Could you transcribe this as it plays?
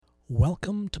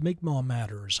Welcome to Mi'kmaq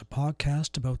Matters, a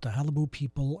podcast about the Qalipu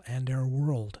people and our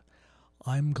world.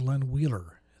 I'm Glenn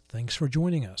Wheeler. Thanks for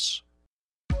joining us.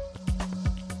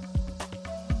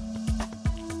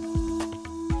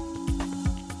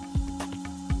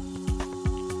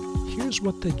 Here's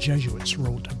what the Jesuits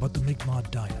wrote about the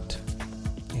Mi'kmaq diet.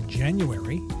 In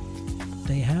January,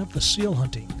 they have the seal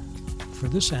hunting. For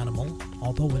this animal,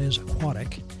 although it is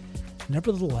aquatic,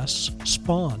 nevertheless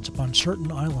spawns upon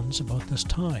certain islands about this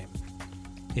time.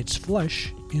 Its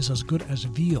flesh is as good as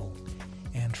veal,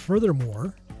 and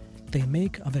furthermore, they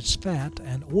make of its fat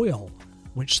an oil,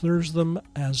 which serves them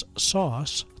as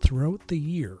sauce throughout the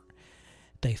year.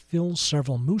 They fill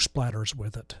several moose bladders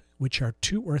with it, which are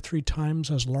 2 or 3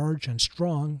 times as large and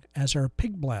strong as our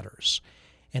pig bladders,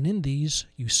 and in these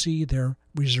you see their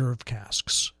reserve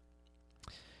casks.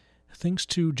 Thanks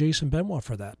to Jason Benoit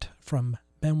for that, from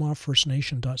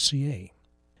BenoitFirstNation.ca.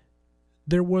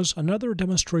 There was another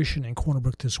demonstration in Corner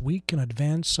Brook this week in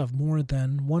advance of more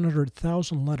than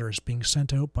 100,000 letters being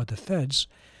sent out by the feds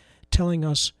telling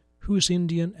us who's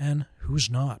Indian and who's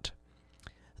not.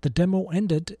 The demo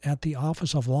ended at the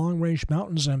office of Long Range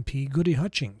Mountains MP Goody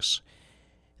Hutchings.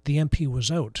 The MP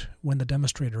was out when the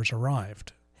demonstrators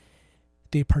arrived.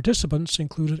 The participants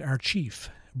included our chief,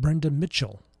 Brendan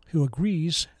Mitchell, who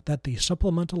agrees that the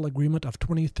Supplemental Agreement of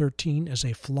 2013 is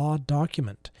a flawed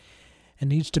document and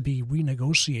needs to be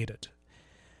renegotiated.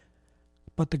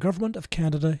 But the Government of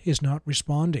Canada is not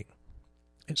responding.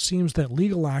 It seems that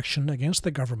legal action against the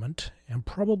government, and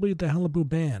probably the Qalipu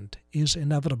Band, is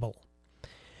inevitable.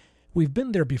 We've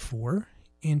been there before,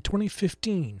 in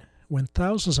 2015, when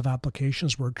thousands of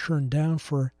applications were turned down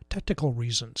for technical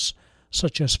reasons,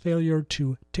 such as failure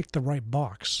to tick the right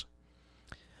box.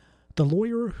 The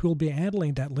lawyer who will be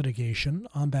handling that litigation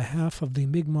on behalf of the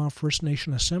Mi'kmaq First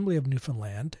Nation Assembly of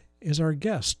Newfoundland is our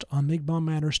guest on Mi'kmaq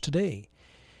Matters today.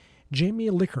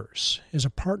 Jamie Lickers is a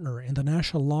partner in the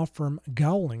national law firm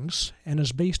Gowlings and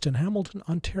is based in Hamilton,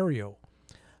 Ontario,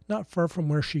 not far from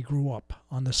where she grew up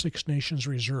on the Six Nations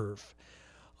Reserve.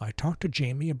 I talked to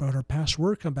Jamie about her past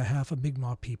work on behalf of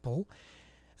Mi'kmaq people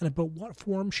and about what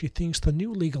form she thinks the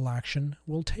new legal action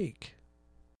will take.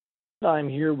 I'm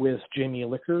here with Jamie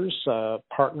Lickers,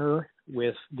 partner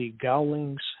with the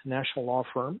Gowlings National Law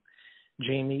Firm.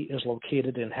 Jamie is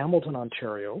located in Hamilton,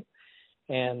 Ontario,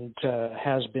 and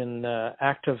has been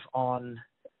active on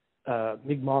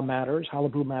Mi'kmaq Matters,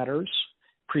 Qalipu Matters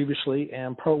previously,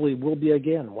 and probably will be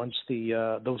again once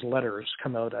those letters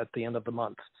come out at the end of the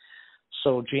month.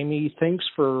 So, Jamie, thanks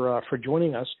for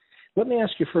joining us. Let me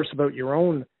ask you first about your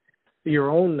own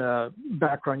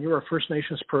background. You're a First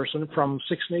Nations person from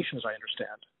Six Nations, I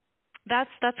understand.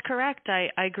 That's correct.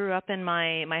 I grew up in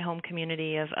my home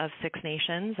community of Six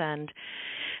Nations, and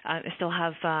I still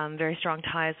have very strong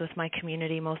ties with my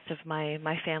community. Most of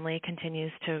my family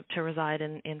continues to reside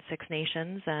in Six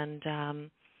Nations, and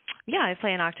I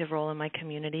play an active role in my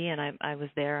community, and I was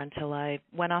there until I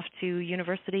went off to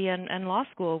university and law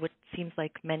school, which seems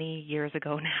like many years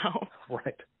ago now.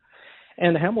 Right.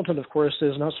 And Hamilton, of course,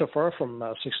 is not so far from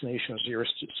Six Nations.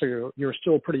 You're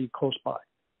still pretty close by.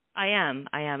 I am,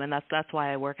 and that's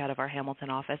why I work out of our Hamilton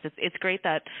office. It's great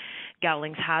that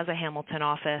Gowlings has a Hamilton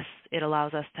office. It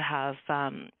allows us to have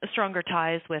stronger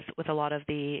ties with a lot of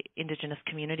the Indigenous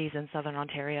communities in Southern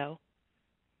Ontario.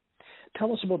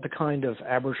 Tell us about the kind of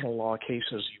Aboriginal law cases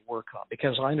you work on,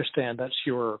 because I understand that's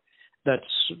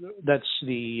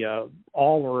the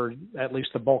all, or at least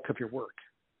the bulk of your work.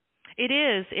 It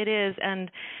is, and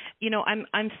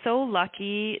I'm so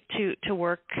lucky to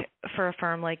work for a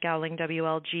firm like Gowling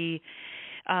WLG.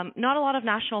 Not a lot of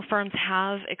national firms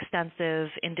have extensive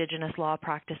Indigenous law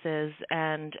practices,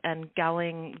 and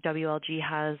Gowling WLG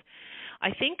has.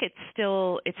 I think it's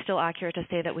still accurate to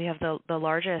say that we have the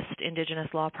largest Indigenous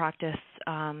law practice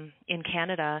in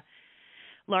Canada.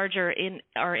 Larger in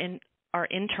our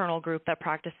internal group that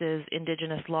practices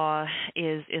Indigenous law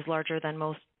is larger than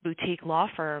most boutique law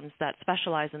firms that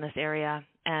specialize in this area,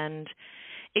 and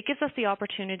it gives us the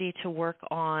opportunity to work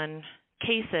on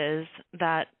cases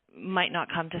that might not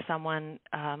come to someone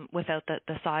without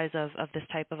the size of this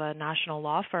type of a national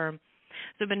law firm.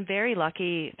 So I've been very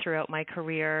lucky throughout my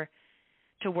career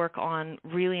to work on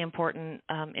really important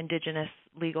Indigenous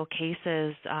legal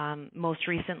cases. Most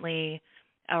recently,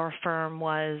 our firm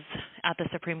was at the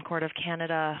Supreme Court of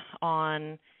Canada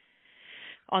on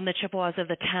the Chippewas of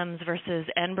the Thames versus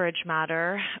Enbridge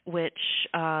matter, which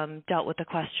dealt with the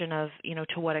question of,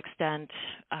 to what extent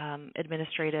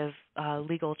administrative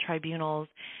legal tribunals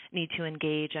need to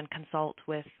engage and consult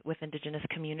with Indigenous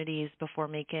communities before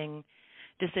making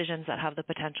decisions that have the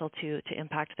potential to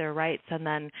impact their rights. And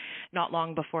then not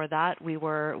long before that, we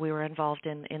were involved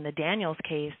in the Daniels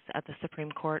case at the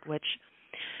Supreme Court, which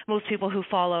most people who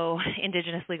follow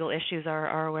Indigenous legal issues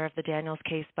are aware of the Daniels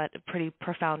case, but a pretty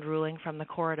profound ruling from the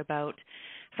court about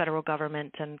federal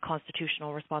government and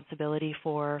constitutional responsibility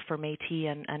for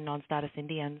Métis and non-status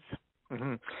Indians.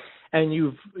 Mm-hmm. And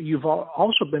you've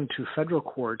also been to federal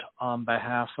court on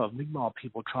behalf of Mi'kmaq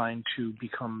people trying to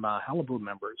become Qalipu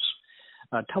members.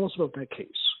 Tell us about that case.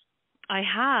 I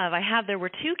have. There were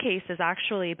two cases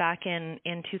actually back in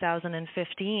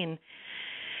 2015.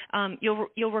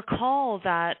 You'll recall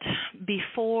that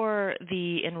before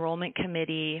the enrollment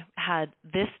committee had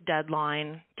this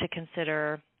deadline to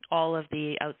consider all of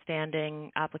the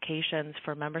outstanding applications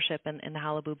for membership in the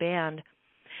Qalipu Band,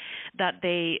 that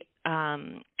they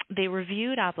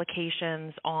reviewed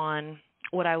applications on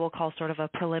what I will call sort of a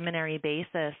preliminary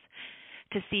basis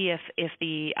to see if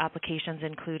the applications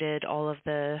included all of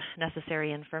the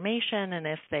necessary information and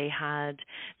if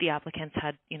the applicants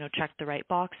had checked the right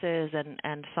boxes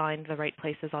and signed the right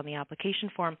places on the application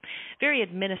form. Very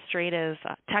administrative,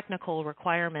 technical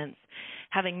requirements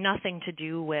having nothing to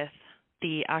do with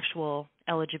the actual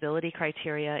eligibility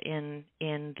criteria in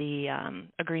the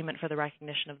agreement for the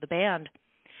recognition of the band.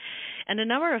 And a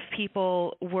number of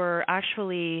people were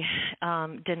actually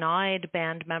denied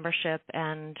band membership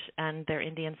and their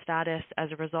Indian status as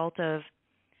a result of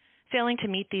failing to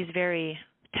meet these very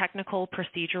technical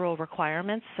procedural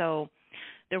requirements. So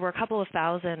there were a couple of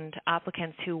thousand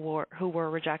applicants who were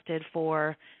rejected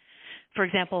for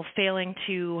example, failing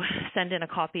to send in a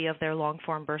copy of their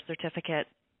long-form birth certificate.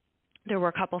 There were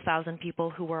a couple thousand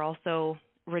people who were also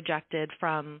rejected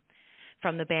from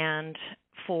the band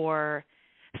for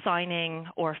signing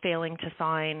or failing to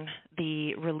sign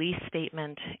the release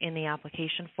statement in the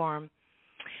application form.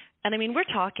 And I mean, we're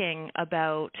talking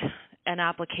about an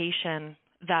application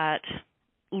that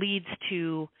leads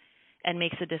to and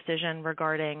makes a decision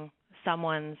regarding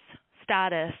someone's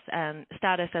status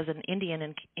as an Indian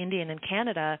in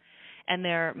Canada and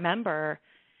their member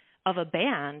of a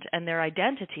band and their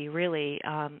identity, really,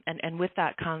 and with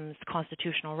that comes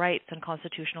constitutional rights and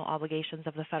constitutional obligations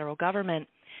of the federal government.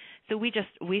 So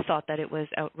we thought that it was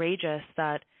outrageous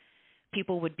that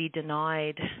people would be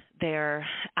denied their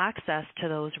access to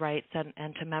those rights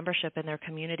and to membership in their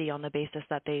community on the basis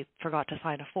that they forgot to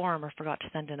sign a form or forgot to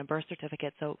send in a birth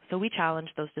certificate. So we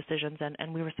challenged those decisions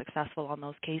and we were successful on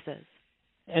those cases.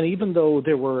 And even though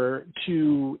there were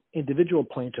two individual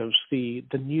plaintiffs, the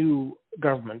new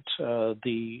government,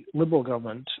 the Liberal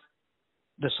government,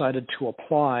 decided to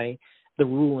apply the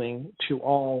ruling to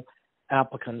all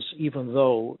applicants, even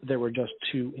though there were just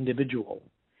two individual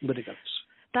litigants.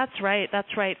 That's right.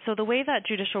 So the way that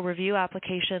judicial review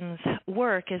applications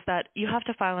work is that you have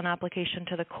to file an application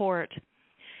to the court,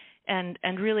 and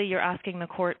really you're asking the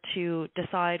court to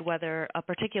decide whether a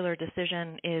particular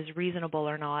decision is reasonable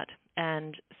or not.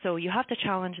 And so you have to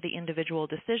challenge the individual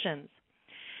decisions.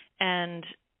 And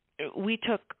we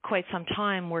took quite some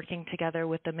time working together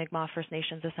with the Mi'kmaq First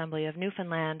Nations Assembly of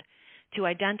Newfoundland to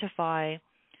identify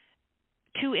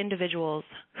two individuals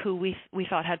who we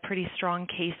thought had pretty strong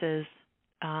cases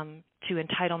to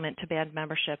entitlement to band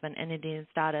membership and Indian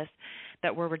status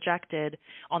that were rejected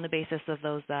on the basis of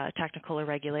those technical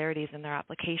irregularities in their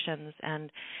applications. And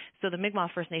so the Mi'kmaq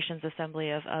First Nations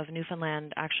Assembly of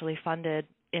Newfoundland actually funded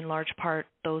in large part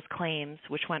those claims,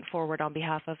 which went forward on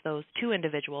behalf of those two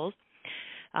individuals.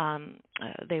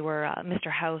 They were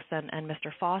Mr. House and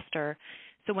Mr. Foster.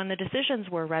 So when the decisions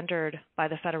were rendered by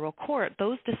the federal court,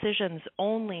 those decisions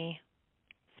only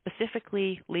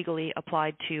specifically legally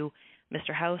applied to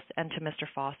Mr. House and to Mr.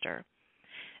 Foster.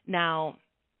 Now,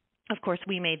 of course,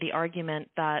 we made the argument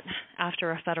that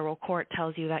after a federal court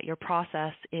tells you that your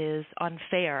process is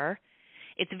unfair,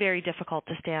 it's very difficult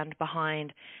to stand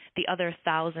behind the other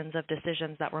thousands of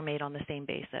decisions that were made on the same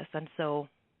basis. And so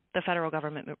the federal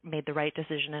government made the right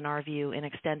decision, in our view, in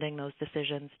extending those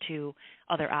decisions to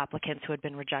other applicants who had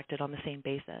been rejected on the same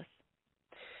basis.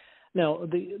 Now,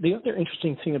 the other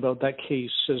interesting thing about that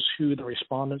case is who the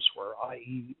respondents were,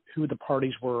 i.e., who the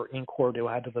parties were in court who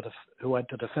had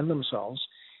to defend themselves.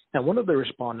 And one of the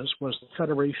respondents was the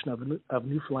Federation of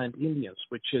Newfoundland Indians,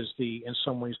 which is in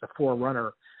some ways the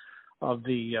forerunner of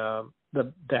the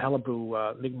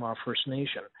Qalipu Mi'kmaq First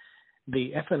Nation.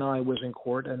 The FNI was in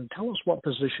court, and tell us what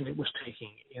position it was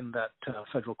taking in that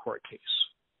federal court case.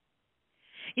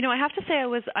 You know, I have to say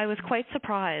I was quite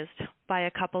surprised by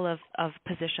a couple of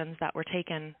positions that were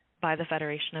taken by the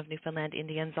Federation of Newfoundland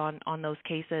Indians on those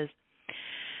cases.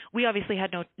 We obviously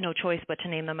had no choice but to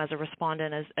name them as a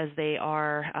respondent, as they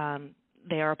are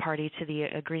a party to the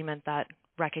agreement that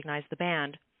recognize the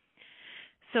band.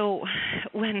 So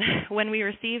when we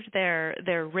received their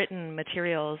written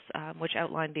materials, which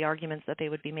outlined the arguments that they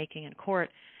would be making in court,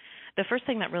 the first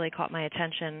thing that really caught my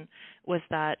attention was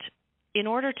that in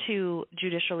order to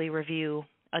judicially review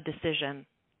a decision,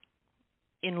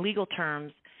 in legal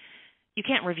terms, you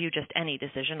can't review just any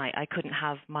decision. I couldn't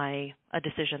have a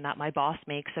decision that my boss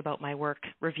makes about my work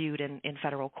reviewed in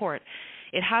federal court.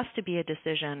 It has to be a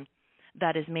decision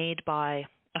that is made by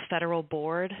a federal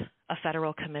board, a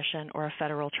federal commission, or a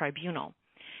federal tribunal.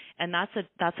 And that's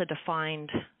a defined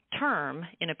term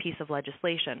in a piece of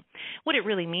legislation. What it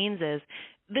really means is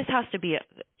this has to be,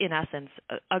 in essence,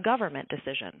 a government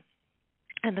decision.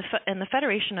 And the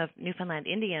Federation of Newfoundland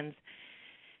Indians,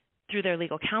 through their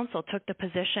legal counsel, took the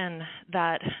position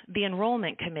that the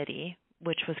Enrollment Committee,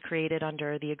 which was created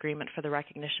under the Agreement for the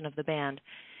Recognition of the Band,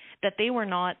 that they were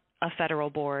not a federal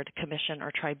board, commission,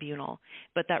 or tribunal,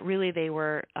 but that really they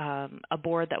were a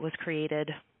board that was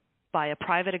created by a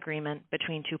private agreement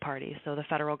between two parties, so the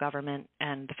federal government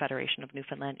and the Federation of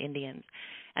Newfoundland Indians,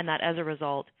 and that as a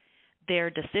result,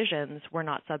 their decisions were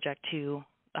not subject to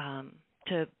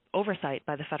oversight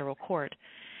by the federal court.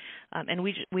 And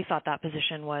we thought that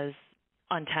position was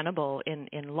untenable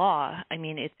in law. I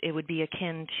mean, it would be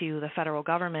akin to the federal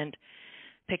government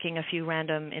picking a few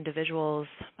random individuals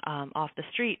off the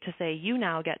street to say, you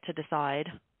now get to decide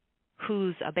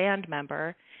who's a band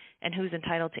member and who's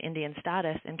entitled to Indian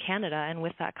status in Canada, and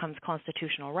with that comes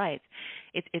constitutional rights.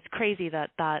 It's crazy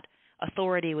that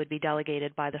authority would be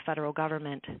delegated by the federal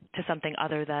government to something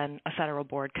other than a federal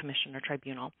board, commission, or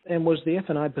tribunal. And was the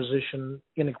FNI position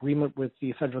in agreement with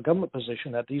the federal government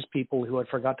position that these people who had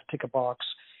forgot to tick a box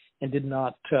and did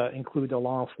not include a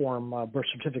long-form birth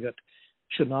certificate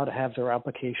should not have their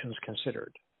applications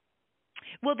considered?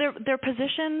 Well, their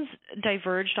positions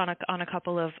diverged on a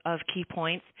couple of key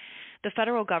points. The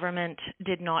federal government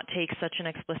did not take such an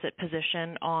explicit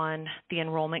position on the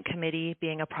Enrollment Committee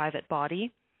being a private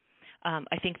body.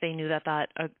 I think they knew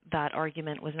that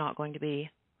argument was not going to be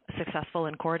successful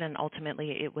in court, and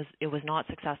ultimately it was not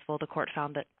successful. The court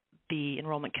found that the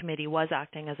Enrollment Committee was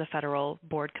acting as a federal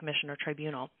board, commission, or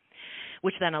tribunal,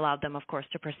 which then allowed them, of course,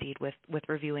 to proceed with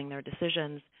reviewing their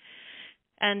decisions.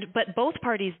 But both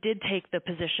parties did take the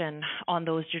position on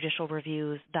those judicial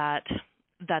reviews that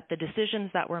the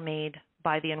decisions that were made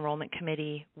by the Enrollment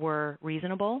Committee were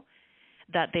reasonable,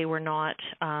 that they were not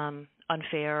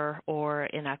unfair or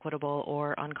inequitable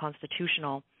or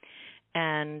unconstitutional.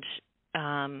 And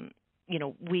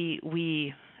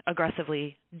we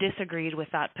aggressively disagreed with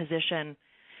that position.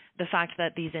 The fact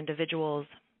that these individuals,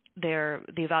 the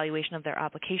evaluation of their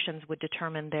applications would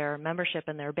determine their membership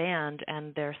in their band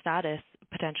and their status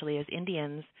potentially as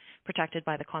Indians protected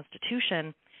by the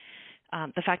Constitution.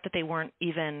 The fact that they weren't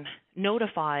even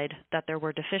notified that there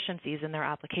were deficiencies in their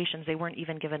applications, they weren't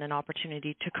even given an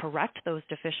opportunity to correct those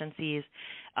deficiencies,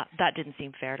 that didn't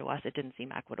seem fair to us. It didn't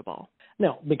seem equitable.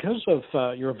 Now, because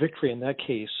of your victory in that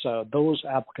case, those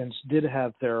applicants did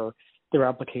have their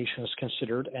applications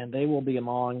considered, and they will be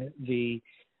among the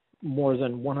more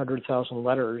than 100,000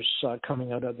 letters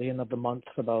coming out at the end of the month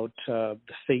about the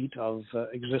fate of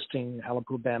existing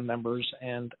Halapu band members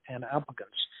and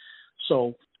applicants.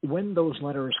 So when those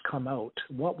letters come out,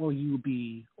 what will you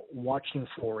be watching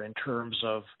for in terms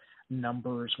of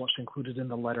numbers, what's included in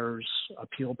the letters,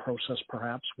 appeal process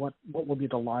perhaps? What will be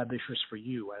the live issues for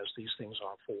you as these things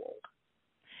unfold?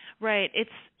 Right.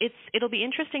 It'll be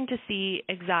interesting to see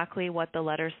exactly what the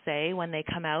letters say when they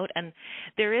come out, and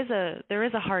there is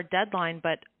a hard deadline,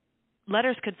 but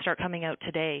letters could start coming out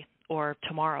today or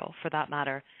tomorrow for that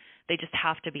matter. They just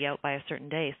have to be out by a certain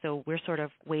day. So we're sort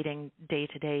of waiting day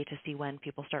to day to see when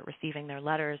people start receiving their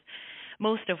letters,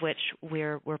 most of which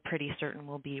we're pretty certain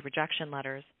will be rejection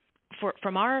letters.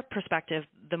 From our perspective,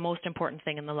 the most important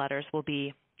thing in the letters will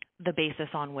be the basis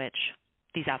on which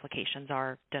these applications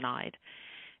are denied.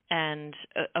 And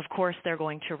of course, they're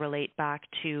going to relate back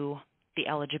to the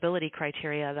eligibility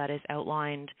criteria that is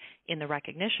outlined in the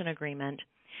recognition agreement.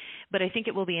 But I think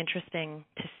it will be interesting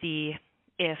to see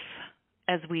if,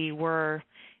 as we were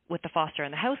with the foster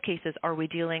and the house cases, are we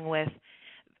dealing with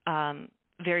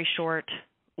very short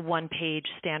one-page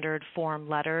standard form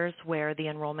letters where the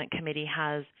Enrollment Committee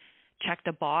has checked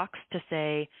a box to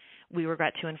say, we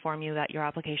regret to inform you that your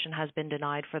application has been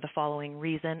denied for the following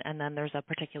reason, and then there's a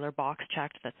particular box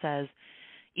checked that says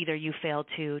either you failed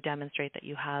to demonstrate that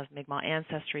you have Mi'kmaq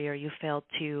ancestry, or you failed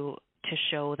to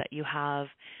show that you have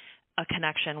a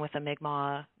connection with a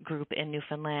Mi'kmaq group in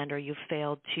Newfoundland, or you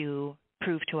failed to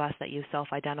prove to us that you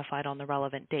self-identified on the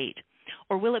relevant date?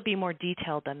 Or will it be more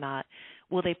detailed than that?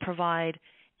 Will they provide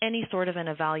any sort of an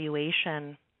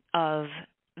evaluation of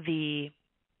the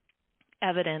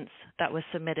evidence that was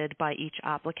submitted by each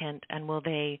applicant, and will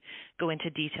they go into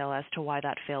detail as to why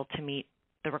that failed to meet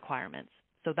the requirements?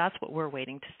 So that's what we're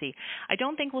waiting to see. I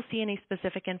don't think we'll see any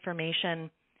specific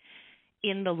information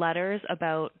in the letters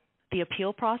about the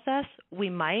appeal process.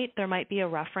 There might be a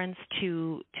reference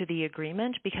to the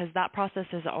agreement, because that process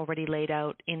is already laid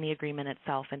out in the agreement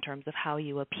itself in terms of how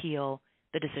you appeal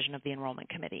the decision of the enrollment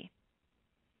committee.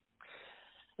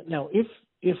 Now,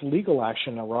 if legal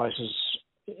action arises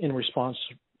in response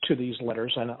to these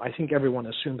letters, and I think everyone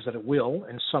assumes that it will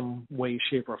in some way,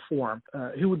 shape, or form,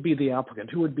 who would be the applicant?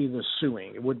 Who would be the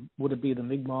suing? Would it be the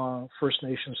Mi'kmaq First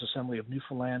Nations Assembly of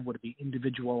Newfoundland? Would it be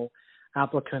individual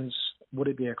applicants? Would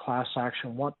it be a class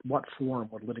action? What form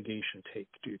would litigation take,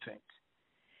 do you think?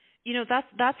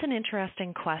 That's an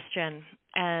interesting question,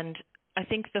 and I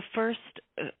think the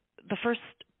first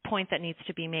point that needs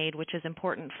to be made, which is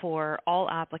important for all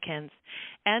applicants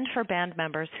and for band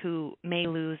members who may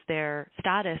lose their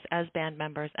status as band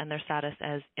members and their status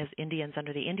as Indians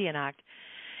under the Indian Act,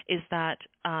 is that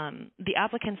the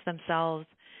applicants themselves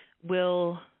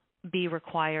will be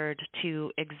required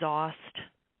to exhaust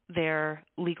their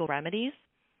legal remedies.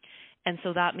 And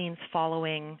so that means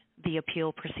following the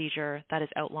appeal procedure that is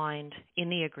outlined in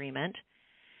the agreement.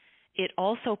 It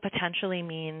also potentially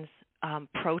means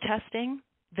protesting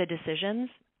the decisions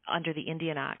under the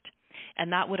Indian Act,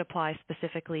 and that would apply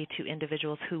specifically to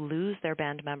individuals who lose their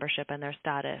band membership and their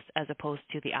status, as opposed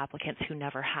to the applicants who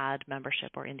never had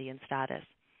membership or Indian status.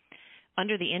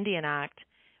 Under the Indian Act,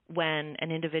 when an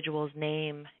individual's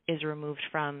name is removed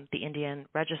from the Indian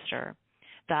register,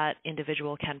 that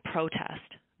individual can protest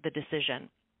the decision,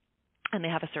 and they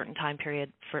have a certain time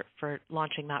period for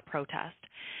launching that protest.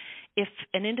 If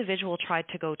an individual tried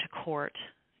to go to court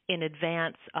in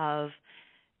advance of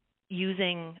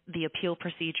using the appeal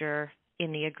procedure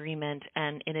in the agreement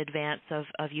and in advance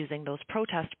of using those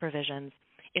protest provisions,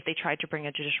 if they tried to bring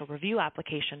a judicial review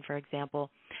application, for example,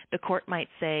 the court might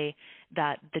say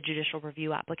that the judicial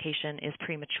review application is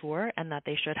premature and that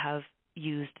they should have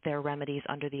used their remedies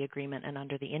under the agreement and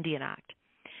under the Indian Act.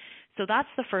 So that's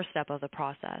the first step of the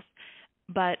process.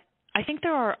 But I think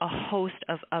there are a host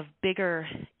of bigger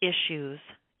issues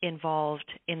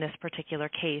involved in this particular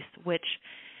case, which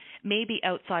may be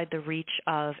outside the reach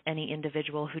of any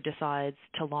individual who decides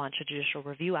to launch a judicial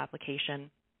review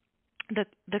application.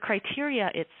 The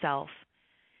criteria itself,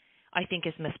 I think,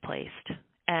 is misplaced.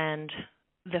 And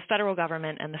the federal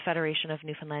government and the Federation of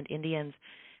Newfoundland Indians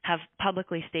have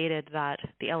publicly stated that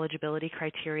the eligibility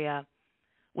criteria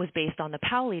was based on the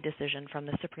Powley decision from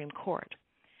the Supreme Court.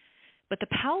 But the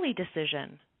Powley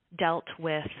decision dealt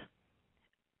with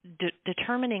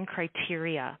determining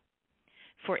criteria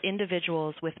for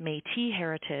individuals with Métis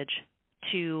heritage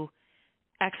to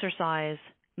exercise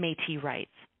Métis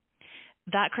rights.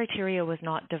 That criteria was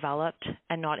not developed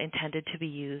and not intended to be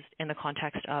used in the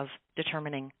context of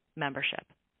determining membership.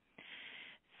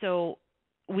 So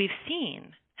we've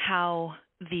seen how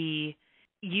the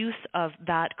use of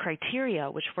that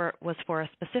criteria, which was for a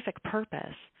specific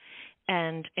purpose,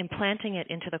 and implanting it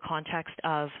into the context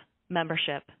of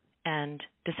membership and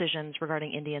decisions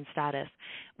regarding Indian status,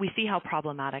 we see how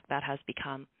problematic that has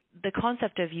become. The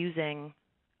concept of using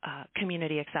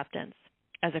community acceptance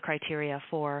as a criteria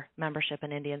for membership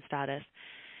and Indian status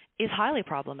is highly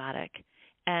problematic,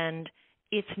 and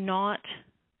it's not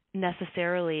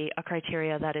necessarily a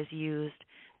criteria that is used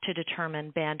to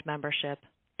determine band membership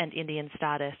and Indian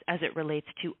status as it relates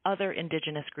to other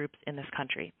Indigenous groups in this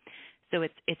country. So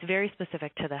it's very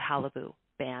specific to the Qalipu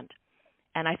band,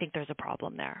 and I think there's a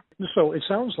problem there. So it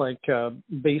sounds like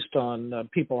based on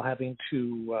people having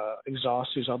to exhaust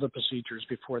these other procedures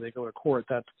before they go to court,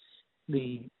 that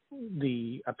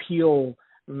the appeal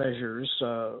measures,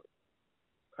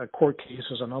 court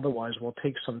cases and otherwise, will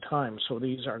take some time. So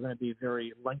these are going to be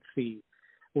very lengthy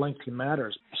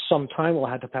matters. Some time will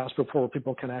have to pass before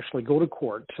people can actually go to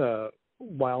court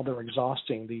while they're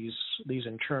exhausting these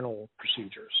internal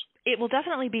procedures. It will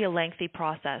definitely be a lengthy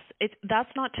process. That's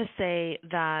not to say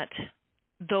that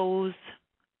those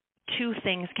two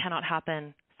things cannot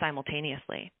happen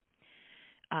simultaneously.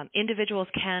 Individuals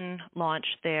can launch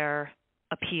their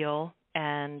appeal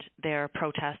and their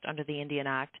protest under the Indian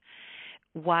Act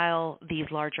while these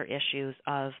larger issues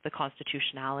of the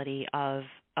constitutionality of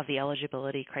the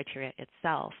eligibility criteria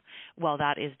itself, while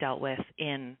that is dealt with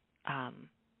in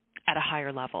at a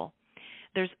higher level.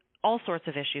 There's all sorts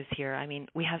of issues here. I mean,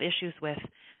 we have issues with,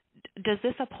 does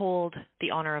this uphold the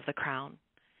honor of the Crown?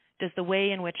 Does the way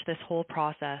in which this whole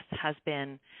process has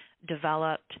been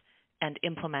developed and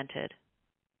implemented,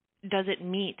 does it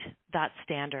meet that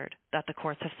standard that the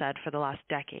courts have said for the last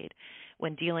decade?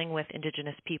 When dealing with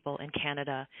Indigenous people in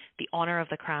Canada, the honor of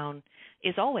the Crown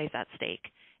is always at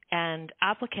stake. And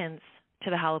applicants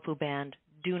to the Halapu Band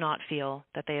do not feel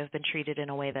that they have been treated in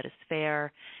a way that is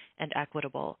fair and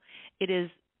equitable.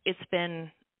 It's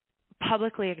been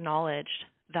publicly acknowledged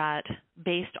that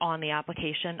based on the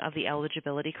application of the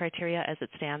eligibility criteria as it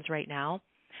stands right now,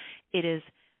 it is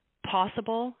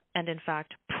possible and in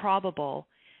fact probable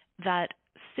that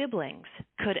siblings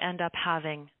could end up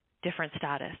having different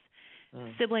status.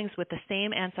 Siblings with the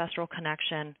same ancestral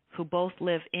connection who both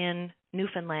live in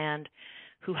Newfoundland,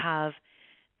 who have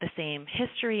the same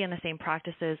history and the same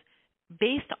practices,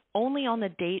 based only on the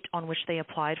date on which they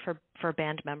applied for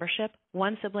band membership,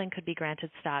 one sibling could be granted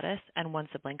status and one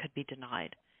sibling could be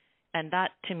denied. And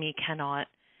that, to me, cannot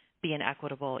be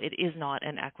it is not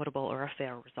an equitable or a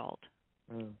fair result.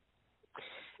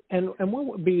 And what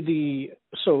would be the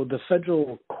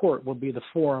federal court will be the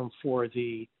forum for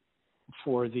the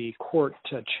court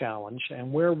challenge,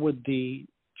 and where would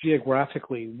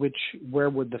where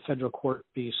would the federal court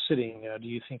be sitting? Do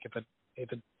you think if it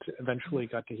eventually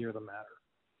got to hear the matter?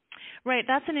 Right,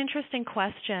 that's an interesting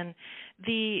question.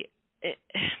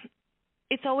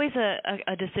 It's always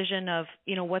a decision of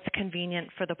what's convenient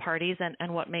for the parties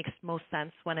and what makes most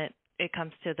sense when it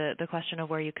comes to the question of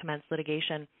where you commence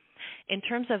litigation. In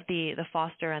terms of the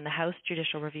Foster and the House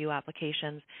judicial review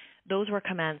applications, those were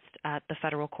commenced at the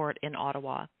federal court in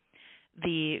Ottawa.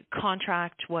 The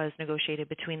contract was negotiated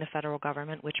between the federal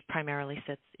government, which primarily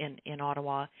sits in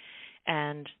Ottawa,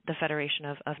 and the Federation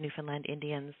of Newfoundland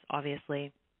Indians,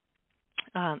 obviously.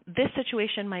 This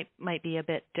situation might be a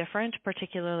bit different,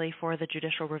 particularly for the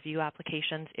judicial review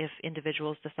applications if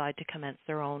individuals decide to commence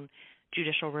their own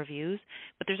judicial reviews.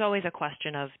 But there's always a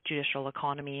question of judicial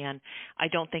economy, and I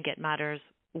don't think it matters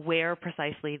where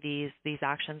precisely these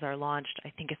actions are launched. I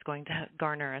think it's going to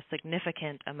garner a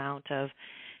significant amount of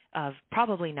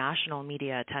probably national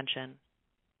media attention.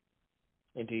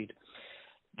 Indeed.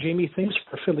 Jamie, thanks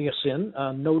for filling us in.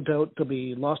 No doubt there'll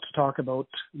be lots to talk about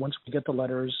once we get the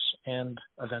letters and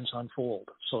events unfold.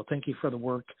 So thank you for the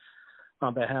work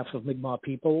on behalf of Mi'kmaq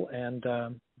people, and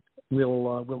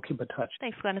we'll keep in touch.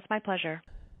 Thanks, Glenn. It's my pleasure.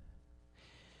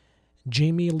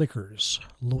 Jamie Lickers,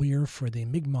 lawyer for the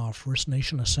Mi'kmaq First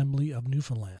Nation Assembly of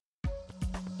Newfoundland.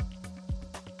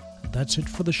 That's it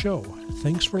for the show.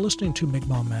 Thanks for listening to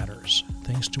Mi'kmaq Matters.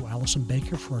 Thanks to Allison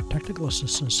Baker for technical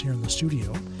assistance here in the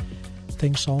studio.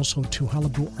 Thanks also to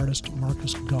Halapu artist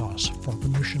Marcus Goss for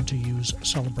permission to use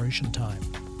Celebration Time.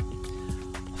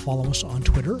 Follow us on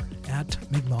Twitter at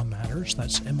Mi'kmaq Matters.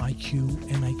 That's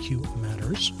MIQ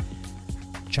Matters.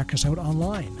 Check us out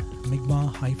online,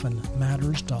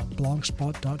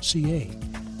 mi'kmaq-matters.blogspot.ca.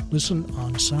 Listen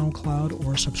on SoundCloud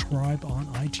or subscribe on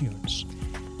iTunes.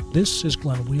 This is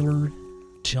Glenn Wheeler.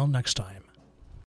 Till next time.